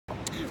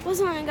What's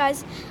going on,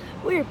 guys?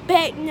 We're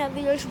back in that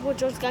video for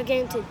Joe's Got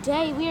Game.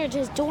 Today we are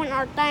just doing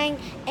our thing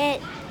at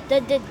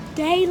the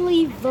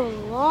daily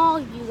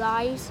vlog, you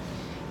guys.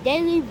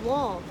 Daily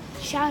vlog.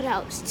 Shout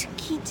outs to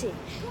Keaton.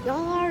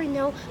 Y'all already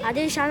know I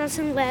did shout outs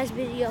in the last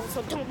video,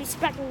 so don't be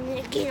expecting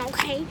it again,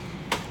 okay?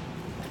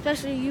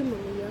 Especially you,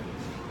 Malia.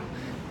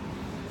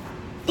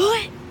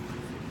 But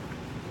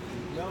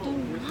do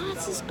not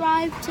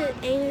subscribe to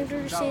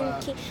Anderson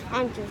King.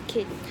 I'm just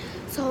kidding.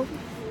 So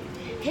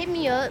hit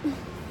me up.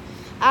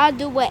 I'll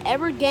do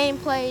whatever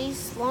gameplays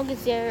as long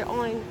as they're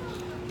on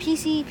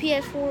PC,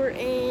 PS4,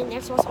 and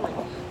Xbox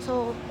One.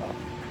 So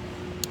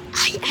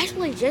I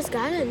actually just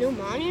got a new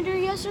monitor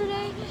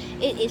yesterday.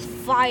 It is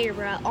fire,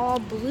 bro. All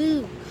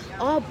blue.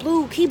 All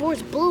blue.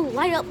 Keyboard's blue.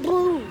 Light up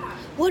blue.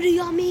 What do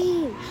y'all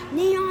mean?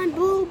 Neon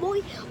blue,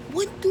 boy?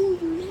 What do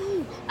you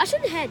mean? I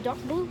should have had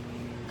dark blue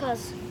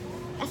because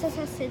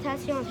SSS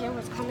Tentacion hair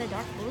was kind of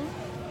dark blue.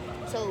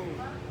 So,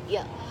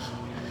 yeah.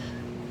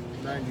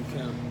 90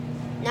 count.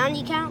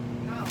 90 count?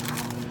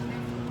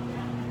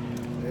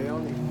 They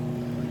only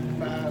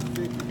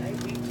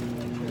 550.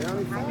 They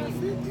only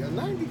 550. A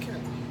 90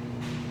 count.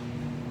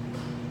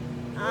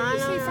 You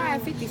see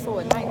 550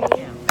 for a 90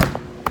 count.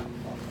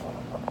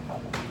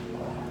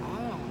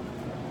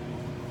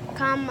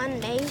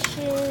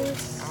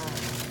 Combinations.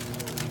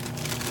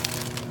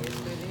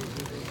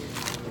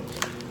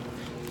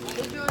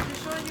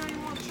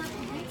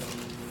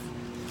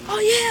 Oh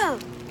yeah,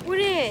 where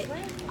it?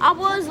 I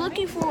was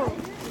looking for it.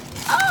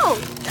 Oh,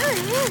 there it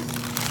is.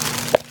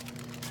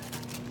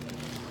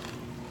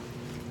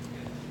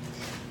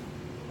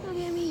 Look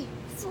at me,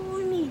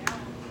 fooling me.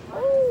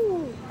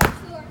 Ooh.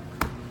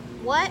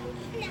 What?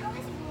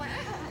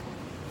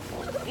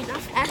 You're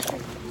not faster.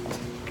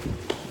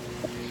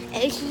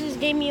 Hey, she just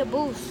gave me a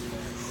boost.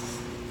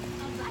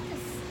 I'm about to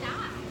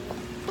stop.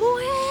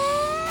 Boy.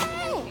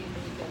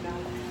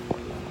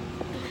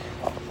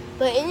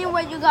 But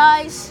anyway, you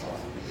guys,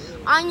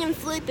 I am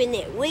flipping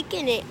it,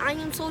 wicking it. I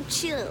am so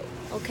chill.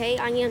 Okay,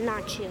 I am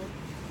not chill.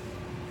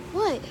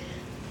 What?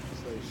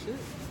 Say shit.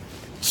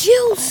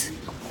 Chills.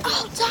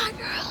 Oh, time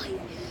early.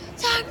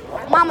 Time.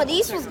 Mama,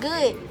 these was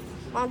good.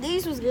 Mama,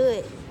 these was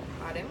good.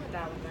 Oh, them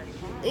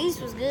 $1.35.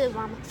 These was good,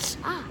 Mama.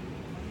 Ah.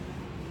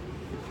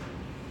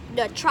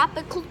 The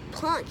tropical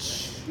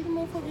punch. You the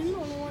motherfucker, you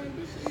don't know why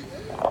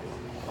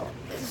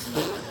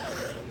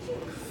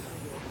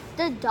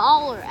The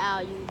dollar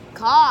out, you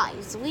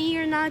guys. We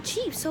are not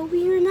cheap, so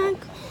we are not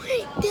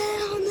going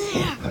down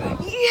there.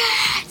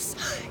 Yes!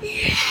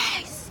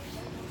 Yes!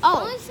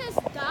 Oh. It says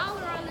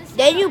dollar on the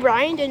Daniel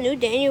Bryan, the new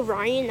Daniel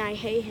Bryan, I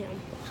hate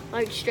him.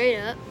 Like, straight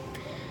up.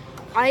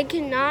 I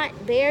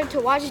cannot bear to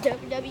watch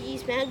WWE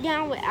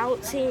SmackDown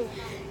without saying,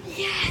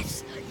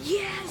 yes,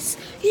 yes,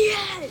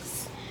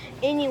 yes,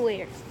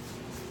 anywhere.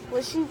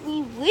 Which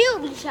we will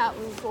be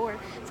shouting for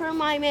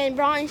my man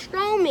Braun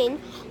Strowman,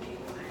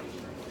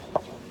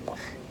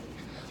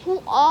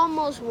 who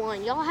almost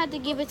won. Y'all had to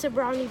give it to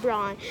Brownie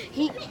Braun.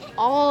 He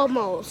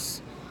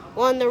almost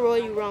won the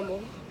Royal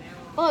Rumble.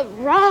 But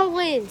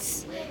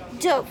Rollins,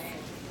 the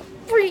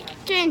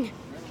freaking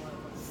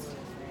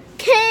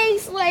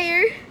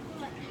Kingslayer,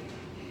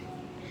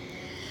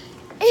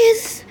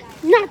 is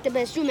not the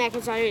best. Drew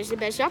McIntyre is the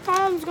best. Y'all thought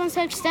I was going to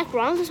say Seth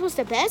Rollins was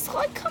the best?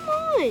 Like, come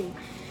on.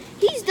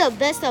 He's the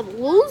best of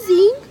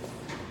losing.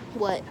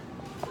 What?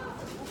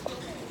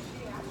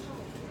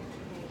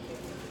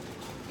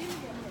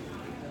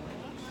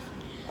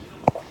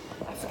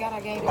 I forgot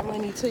I gave that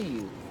money to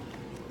you.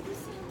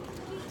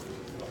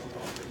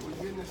 We're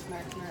getting the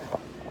snacks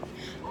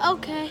now.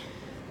 Okay.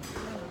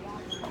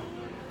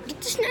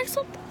 Get the snacks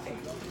up there.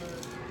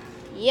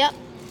 Yep.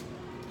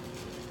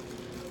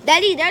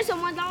 Daddy, there's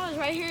some $1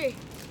 right here.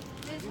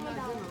 You're not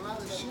getting a lot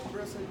of shit,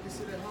 bro, so you can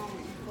sit at home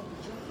and eat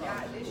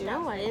fucking junk.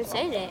 No, I didn't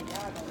say that.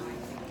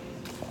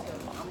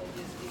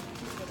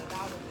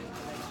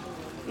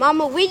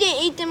 Mama, we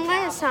didn't eat them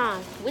last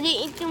time. We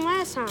didn't eat them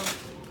last time.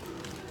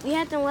 We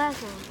had them last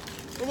time.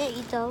 We didn't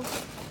eat those.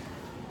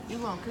 You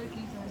want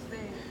cookies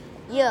instead?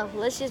 Yeah,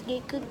 let's just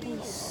get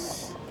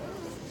cookies.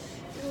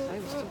 They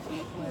was $2 for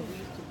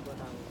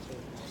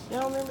you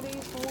don't remember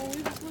these from when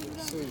we was little?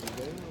 Seriously,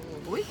 baby.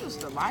 We used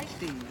to like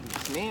these.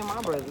 Me and my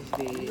brothers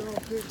You did.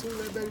 don't pick two,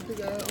 let baby pick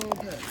out her own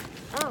pack.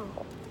 Oh.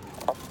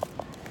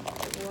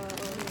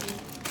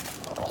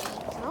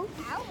 Well,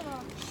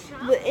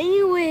 but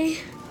anyway,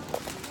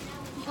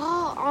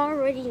 y'all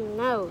already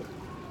know.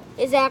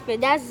 Exactly.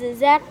 That's the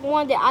exact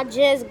one that I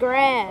just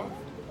grabbed.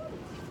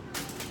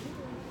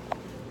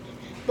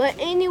 But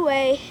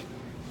anyway,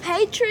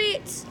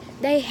 Patriots,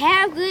 they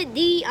have good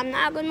D, I'm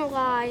not gonna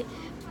lie,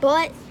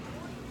 but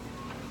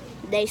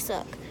they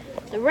suck.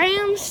 The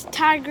Rams,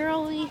 Todd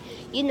Gurley,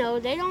 you know,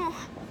 they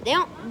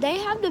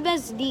have the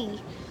best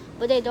D,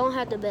 but they don't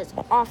have the best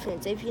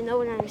offense. If you know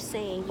what I'm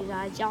saying, you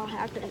guys, y'all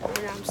have to know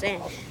what I'm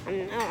saying.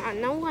 I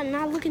know I'm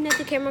not looking at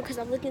the camera because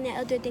I'm looking at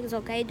other things,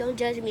 okay? Don't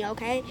judge me,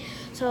 okay?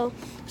 So,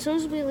 as soon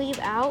as we leave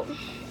out,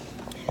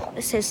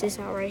 let's test this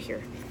out right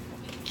here.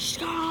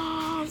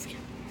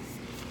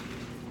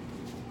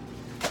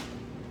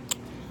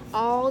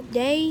 all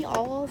day,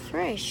 all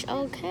fresh.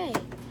 Okay.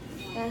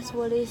 That's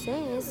what it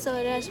says.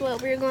 So that's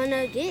what we're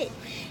gonna get.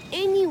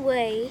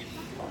 Anyway,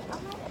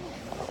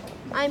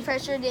 I'm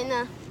fresher than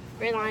a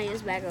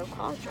Reliance bag of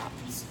claw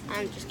drops.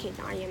 I'm just kidding,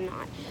 I am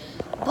not.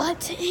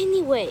 But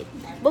anyway,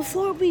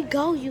 before we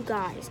go, you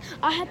guys,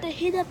 I have to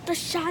hit up the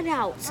shout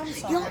outs.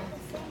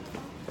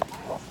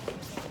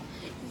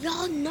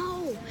 Y'all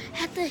know,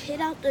 have to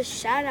hit out the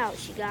shout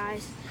outs, you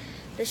guys.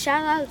 The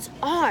shout outs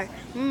are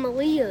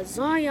Malia,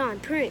 Zion,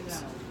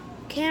 Prince,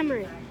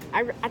 Cameron.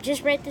 I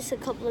just read this a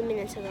couple of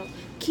minutes ago.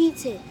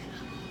 Keaton,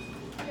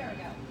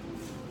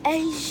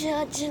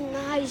 Asia,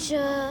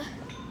 Janijah,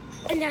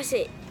 and that's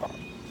it.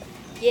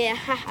 Yeah,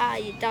 haha,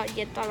 you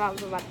thought I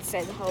was about to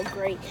say the whole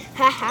grade.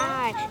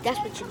 Haha, that's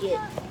what you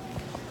get.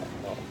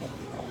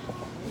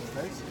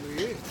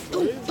 Basically it.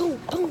 Boom, boom,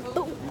 boom,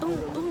 boom, boom,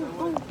 boom,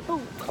 boom,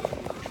 boom.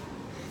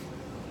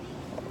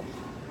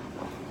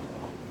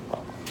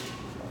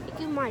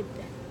 Look at my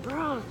bed.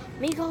 Bruh,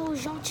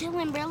 Migos, y'all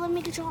chilling, bro. Let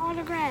me get your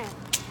autograph.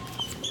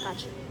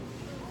 Gotcha.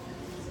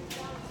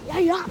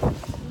 Yeah.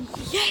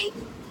 Yay.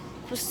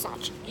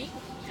 Versace. Yeah.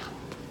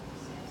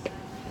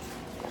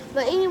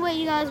 But anyway,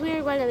 you guys,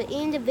 we're going to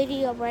end the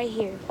video right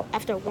here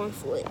after 1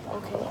 foot,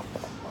 okay?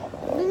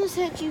 I'm going to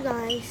set you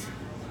guys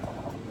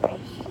right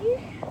here.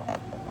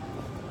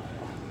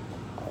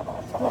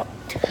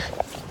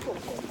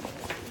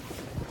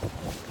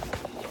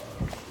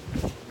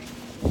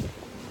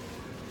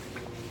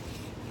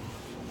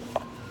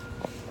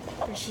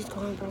 Bro, she's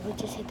gone, bro. We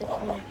just hit the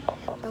corner.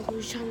 Bro, we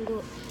was trying to do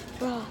it.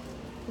 Bro,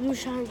 we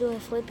was trying to do a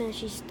flip and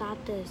she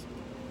stopped us.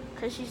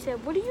 Because she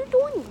said, what are you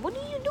doing? What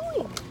are you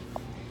doing?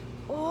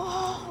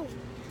 Oh,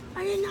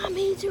 I did not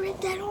mean to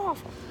rip that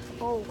off.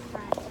 Oh,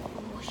 crap.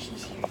 Oh,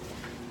 she's here.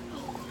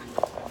 Oh,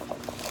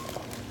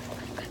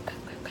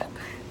 crap.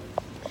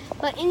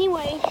 But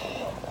anyway,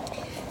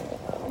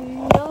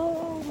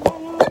 no.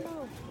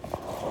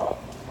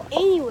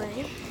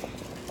 Anyway,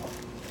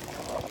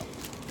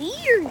 we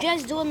are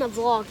just doing the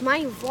vlog.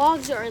 My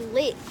vlogs are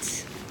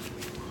lit.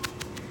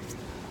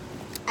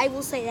 I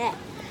will say that.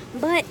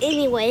 But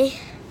anyway,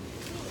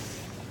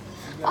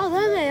 oh,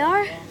 there they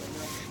are.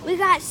 We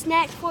got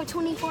snacks for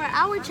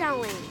 24-hour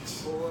challenge.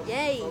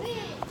 Yay.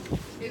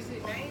 Is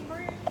it name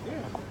brand?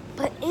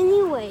 But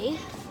anyway,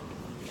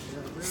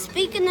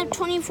 speaking of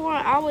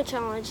 24-hour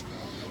challenge,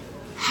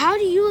 how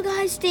do you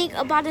guys think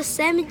about a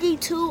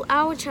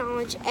 72-hour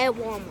challenge at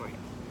Walmart?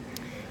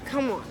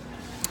 Come on.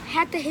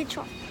 Have to hit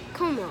y'all.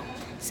 Come on.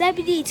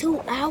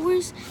 72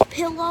 hours,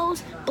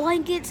 pillows,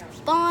 blankets,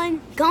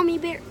 fun, gummy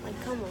bear. Like,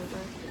 come on, bro.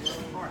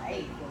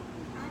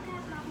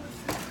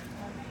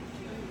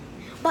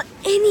 But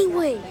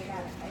anyway,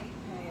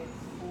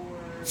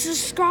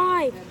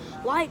 subscribe,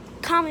 like,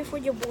 comment for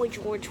your boy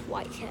George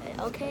Whitehead,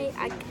 okay?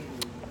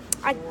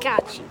 I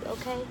got you,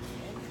 okay?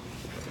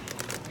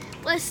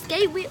 Let's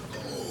skate with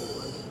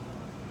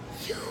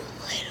you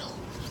little.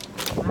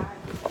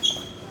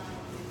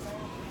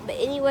 But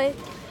anyway,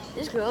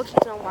 this girl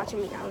keeps on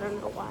watching me. I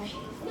don't know why.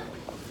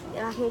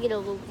 And I can get a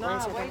little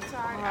glance at her.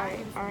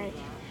 Alright.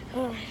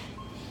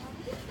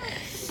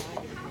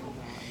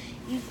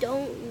 You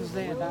don't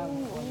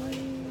know.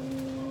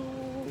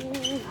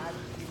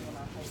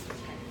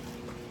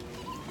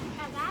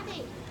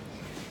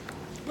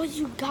 But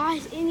you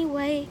guys,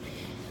 anyway,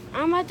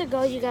 I'm about to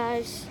go, you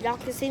guys. Y'all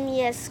can see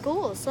me at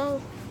school,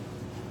 so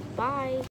bye.